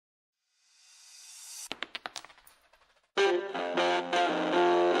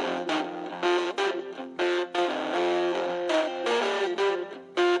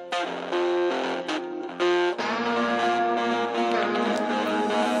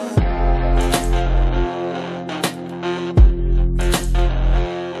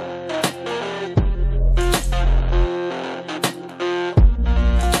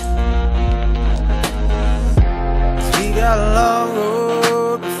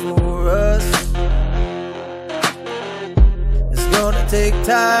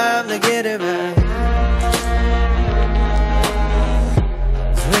time to get it right.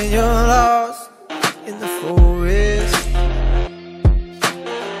 'Cause when you're lost in the forest,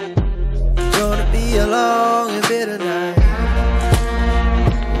 it's gonna be a long and bitter night.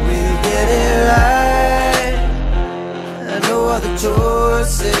 We'll get it right, and no other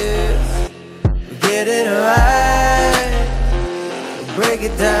choices. We'll get it right, we'll break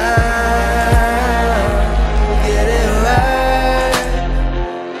it down. We'll get it right,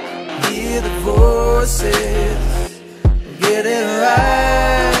 hear the voices. We'll get it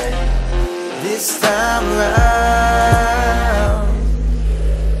right this time around.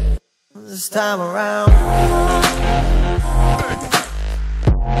 This time around.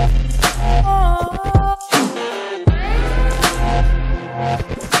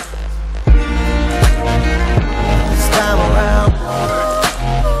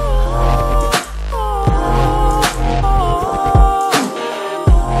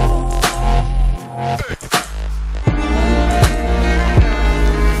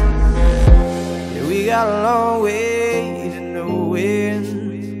 Got a long way to nowhere.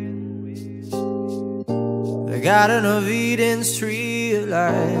 I got enough Eden's tree of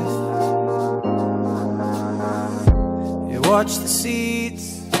life. You watch the seeds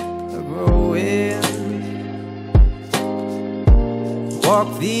are growing, walk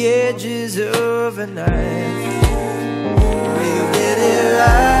the edges of a knife. We'll get it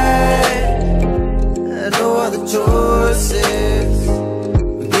right, and no other choices.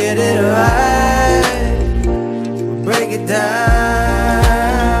 We'll get it right, break it down,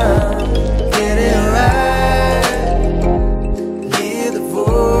 get it right, hear the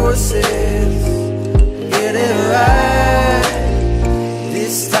voices, get it right,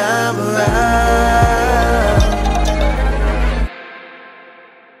 this time around,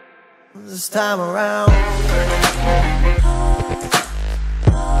 this time around.